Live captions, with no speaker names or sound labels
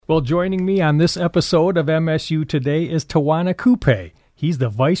Well, joining me on this episode of MSU Today is Tawana Coupe. He's the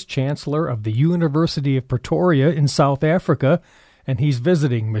Vice Chancellor of the University of Pretoria in South Africa, and he's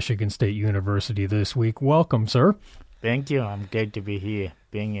visiting Michigan State University this week. Welcome, sir. Thank you. I'm glad to be here.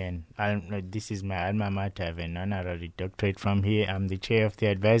 This is my alma mater. I have an honorary doctorate from here. I'm the chair of the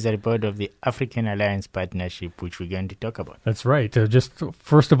advisory board of the African Alliance Partnership, which we're going to talk about. That's right. Just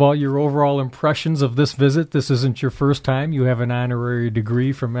first of all, your overall impressions of this visit. This isn't your first time. You have an honorary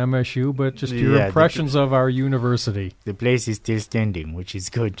degree from MSU, but just your impressions of our university. The place is still standing, which is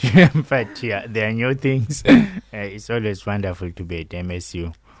good. But yeah, there are new things. It's always wonderful to be at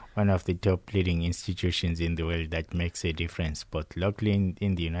MSU. One of the top leading institutions in the world that makes a difference, both locally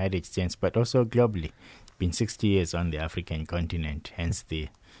in the United States, but also globally. It's been 60 years on the African continent, hence the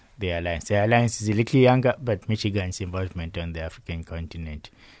Alliance. The Alliance is a little younger, but Michigan's involvement on the African continent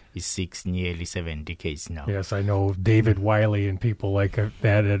is nearly 7 decades now. Yes, I know David Wiley and people like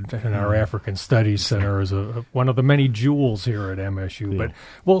that in our African Studies Center is one of the many jewels here at MSU. Yeah. But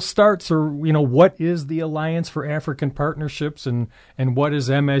we'll start, sir, what is the Alliance for African Partnerships and what is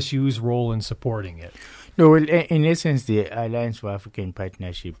MSU's role in supporting it? No, well, in essence, the Alliance for African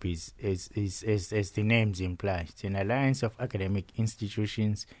Partnership is as the names imply, it's an alliance of academic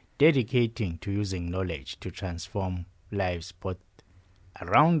institutions dedicating to using knowledge to transform lives both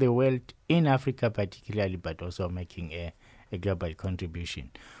around the world, in Africa particularly, but also making a global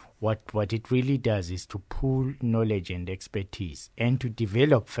contribution. What it really does is to pool knowledge and expertise and to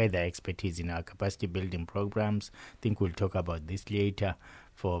develop further expertise in our capacity building programs. I think we'll talk about this later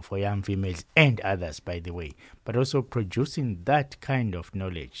for young females and others, by the way, but also producing that kind of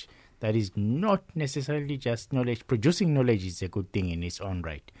knowledge. That is not necessarily just knowledge. Producing knowledge is a good thing in its own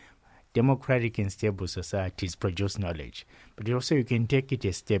right. Democratic and stable societies produce knowledge, but also you can take it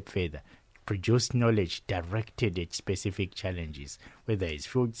a step further. Produce knowledge directed at specific challenges, whether it's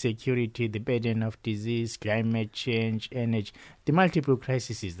food security, the burden of disease, climate change, energy. The multiple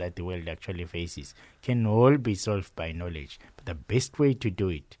crises that the world actually faces can all be solved by knowledge. But the best way to do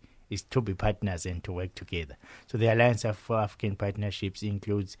it is to be partners and to work together. So the Alliance for African Partnerships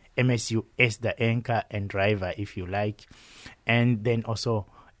includes MSU as the anchor and driver, if you like, and then also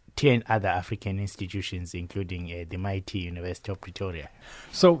 10 other African institutions, including the mighty University of Pretoria.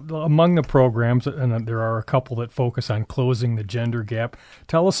 So among the programs, and there are a couple that focus on closing the gender gap,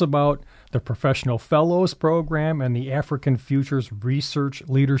 tell us about the Professional Fellows Program and the African Futures Research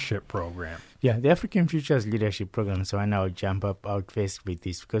Leadership Program. Yeah, the African Futures Leadership Program, so I now jump out first with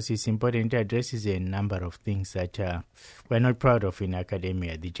this because it's important. It addresses a number of things that we're not proud of in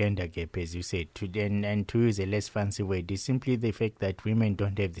academia. The gender gap, as you said, and to use a less fancy word, is simply the fact that women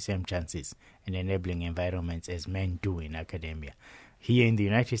don't have the same chances and enabling environments as men do in academia. Here in the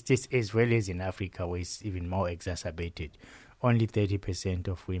United States, as well as in Africa, where it's even more exacerbated, only 30%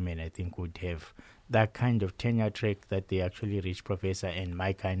 of women, I think, would have that kind of tenure track that they actually reach professor and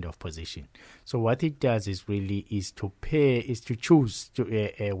my kind of position. So what it does is to choose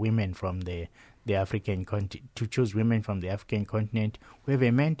women from the African continent, to choose women from the African continent who have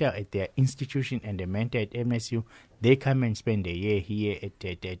a mentor at their institution and a mentor at MSU. They come and spend a year here at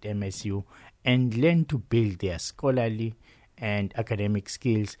MSU and learn to build their scholarly and academic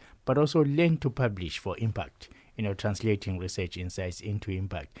skills, but also learn to publish for impact. Translating research insights into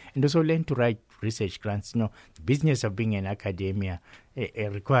impact, and also learn to write research grants. The business of being in academia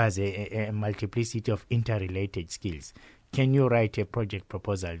requires a multiplicity of interrelated skills. Can you write a project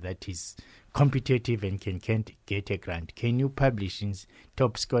proposal that is competitive and can get a grant? Can you publish in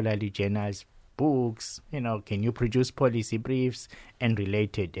top scholarly journals, books? Can you produce policy briefs and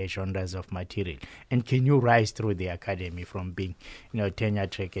related genres of material? And can you rise through the academy from being, tenure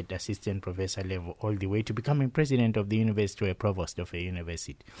track at assistant professor level all the way to becoming president of the university or a provost of a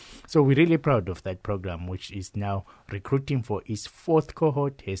university? So we're really proud of that program, which is now recruiting for its 4th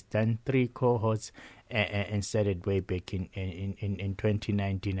cohort, has done 3 cohorts, and started way back in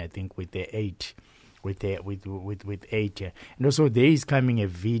 2019, I think, with the 8. With 8, and also there is coming a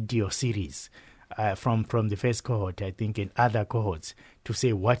video series from the first cohort, I think, in other cohorts to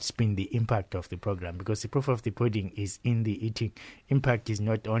say what's been the impact of the program, because the proof of the pudding is in the eating. Impact is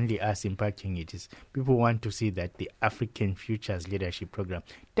not only us impacting it, is people want to see that the African Futures Leadership Program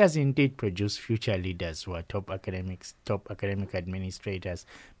does indeed produce future leaders who are top academic administrators,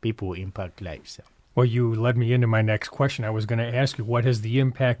 people who impact lives. Well, you led me into my next question. I was going to ask you, what has the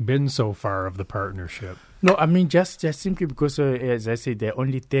impact been so far of the partnership? No, I mean, just simply because, as I said, there are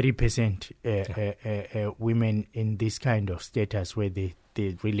only 30% women in this kind of status where they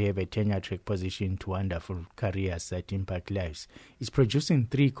they really have a tenure track position to wonderful careers that impact lives. It's producing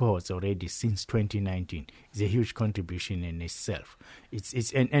 3 cohorts already since 2019. It's a huge contribution in itself.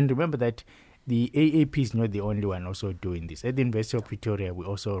 And remember that the AAP is not the only one also doing this. At the University of Pretoria, we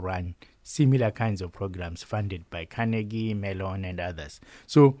also run similar kinds of programs funded by Carnegie, Mellon, and others.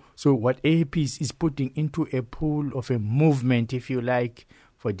 So what AAP is putting into a pool of a movement, if you like,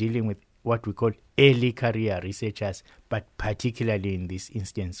 for dealing with what we call early career researchers, but particularly in this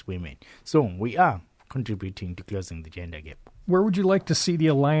instance, women. So we are contributing to closing the gender gap. Where would you like to see the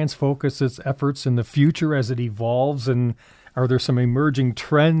Alliance focus its efforts in the future as it evolves, and are there some emerging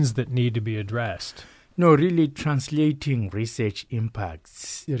trends that need to be addressed? No, really translating research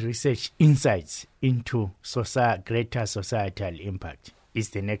impacts, research insights into greater societal impact is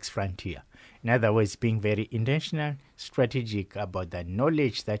the next frontier. In other words, being very intentional, strategic about the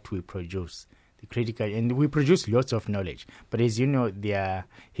knowledge that we produce, the critical, and we produce lots of knowledge. But as you know, they are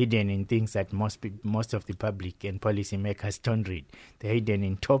hidden in things that most of the public and policymakers don't read. They're hidden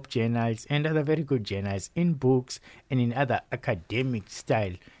in top journals and other very good journals, in books and in other academic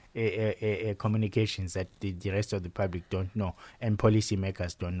style communications that the rest of the public don't know and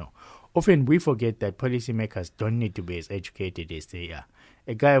policymakers don't know. Often we forget that policymakers don't need to be as educated as they are.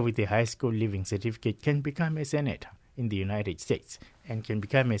 A guy with a high school leaving certificate can become a senator in the United States and can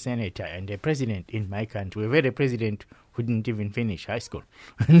become a senator and a president in my country. We've had a president who didn't even finish high school.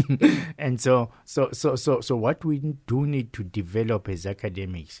 And so what we do need to develop as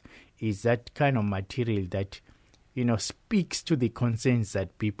academics is that kind of material that, speaks to the concerns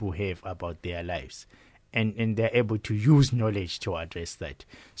that people have about their lives. And they're able to use knowledge to address that.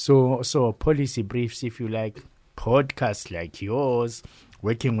 So policy briefs, if you like, podcasts like yours,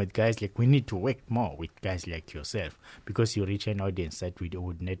 working with guys we need to work more with guys like yourself because you reach an audience that we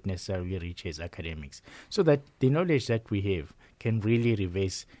would not necessarily reach as academics. So that the knowledge that we have can really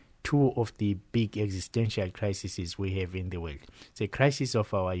reverse 2 of the big existential crises we have in the world. It's a crisis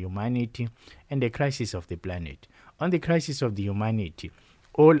of our humanity and a crisis of the planet. On the crisis of the humanity,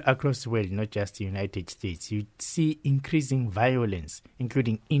 all across the world, not just the United States, you see increasing violence,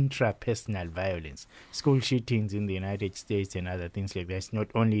 including intrapersonal violence. School shootings in the United States and other things like that. It's not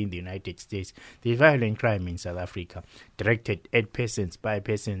only in the United States. The violent crime in South Africa, directed at persons, by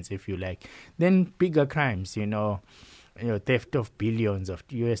persons, if you like. Then bigger crimes, theft of billions of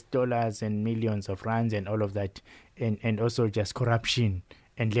US dollars and millions of rands and all of that. And also just corruption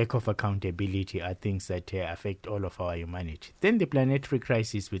and lack of accountability are things that affect all of our humanity. Then the planetary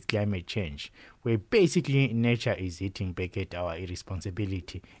crisis with climate change, where basically nature is hitting back at our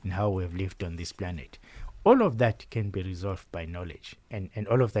irresponsibility in how we've lived on this planet. All of that can be resolved by knowledge, and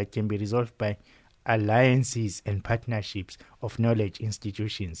all of that can be resolved by alliances and partnerships of knowledge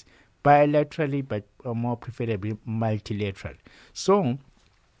institutions, bilaterally, but more preferably multilateral. So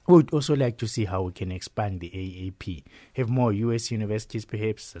we would also like to see how we can expand the AAP, have more US universities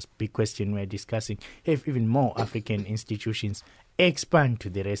perhaps, a big question we're discussing, have even more African institutions, expand to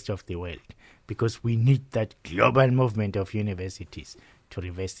the rest of the world, because we need that global movement of universities to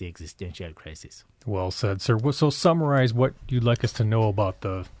reverse the existential crisis. Well said, sir. So summarize what you'd like us to know about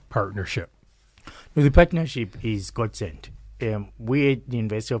the partnership. No, the partnership is godsend. We at the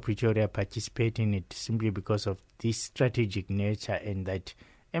University of Pretoria participate in it simply because of this strategic nature, and that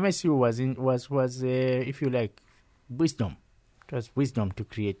MSU was if you like, wisdom. It was wisdom to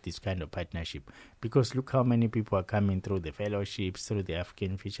create this kind of partnership, because look how many people are coming through the fellowships, through the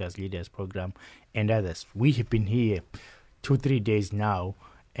African Futures Leaders Program and others. We have been here 2-3 days now,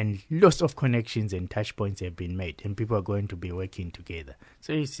 and lots of connections and touch points have been made, and people are going to be working together.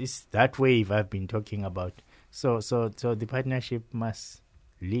 So it's that wave I've been talking about. So the partnership must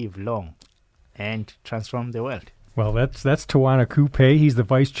live long and transform the world. Well, that's Tawana Coupe. He's the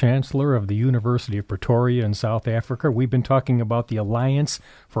Vice Chancellor of the University of Pretoria in South Africa. We've been talking about the Alliance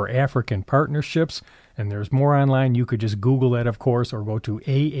for African Partnerships, and there's more online. You could just Google that, of course, or go to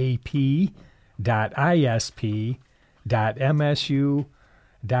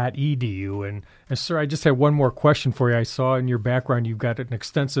aap.isp.msu.edu. And sir, I just had one more question for you. I saw in your background you've got an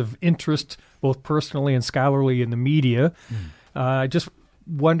extensive interest, both personally and scholarly, in the media. Just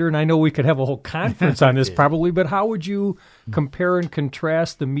wonder, and I know we could have a whole conference on this probably, but how would you compare and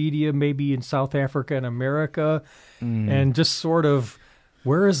contrast the media maybe in South Africa and America, and just sort of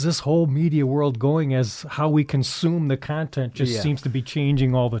where is this whole media world going, as how we consume the content just seems to be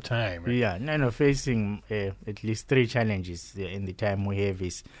changing all the time? Right? Yeah, facing at least 3 challenges in the time we have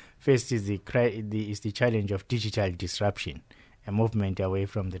is, first is the challenge of digital disruption, a movement away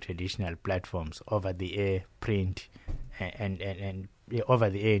from the traditional platforms, over the air, print, and over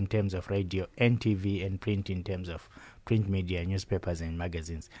the air in terms of radio and TV and print in terms of print media, newspapers and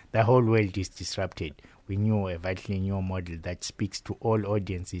magazines. The whole world is disrupted. We knew a vitally new model that speaks to all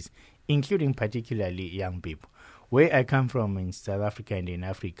audiences, including particularly young people. Where I come from in South Africa and in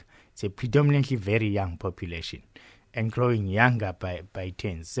Africa, it's a predominantly very young population and growing younger by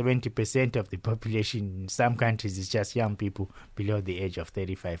tens. 70% of the population in some countries is just young people below the age of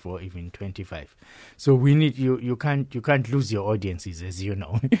 35 or even 25. So we need you can't lose your audiences, as you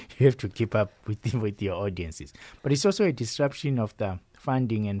know. You have to keep up with your audiences. But it's also a disruption of the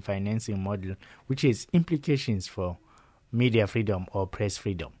funding and financing model, which has implications for media freedom or press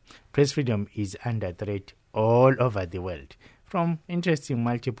freedom. Press freedom is under threat all over the world from interesting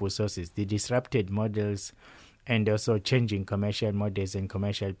multiple sources, the disrupted models, and also changing commercial models and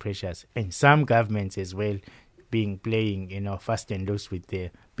commercial pressures, and some governments as well playing fast and loose with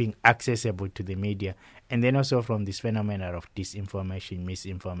being accessible to the media, and then also from this phenomenon of disinformation,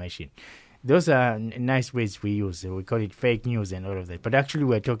 misinformation. Those are nice words we use. We call it fake news and all of that. But actually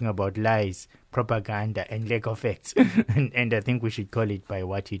we're talking about lies, propaganda, and lack of facts. and I think we should call it by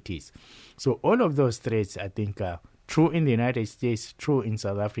what it is. So all of those threats, I think, are true in the United States, true in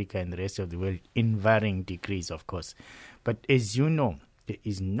South Africa and the rest of the world, in varying degrees, of course. But as you know, there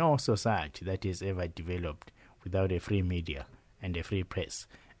is no society that is ever developed without a free media and a free press,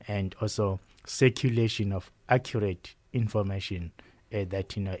 and also circulation of accurate information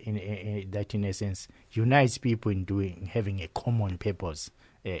that in a sense unites people in having a common purpose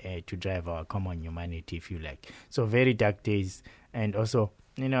to drive our common humanity, if you like. So very dark days, and also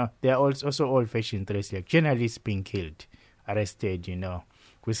there are also old-fashioned threats like journalists being killed, arrested,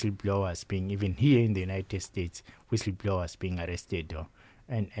 whistleblowers being, even here in the United States, whistleblowers being arrested,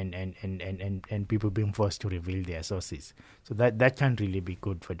 and people being forced to reveal their sources. So that can't really be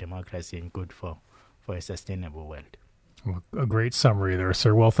good for democracy and good for a sustainable world. Well, a great summary there,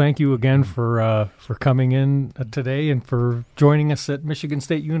 sir. Well, thank you again for coming in today and for joining us at Michigan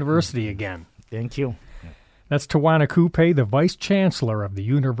State University again. Thank you. That's Tawana Coupe, the Vice Chancellor of the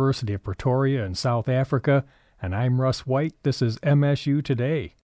University of Pretoria in South Africa. And I'm Russ White. This is MSU Today.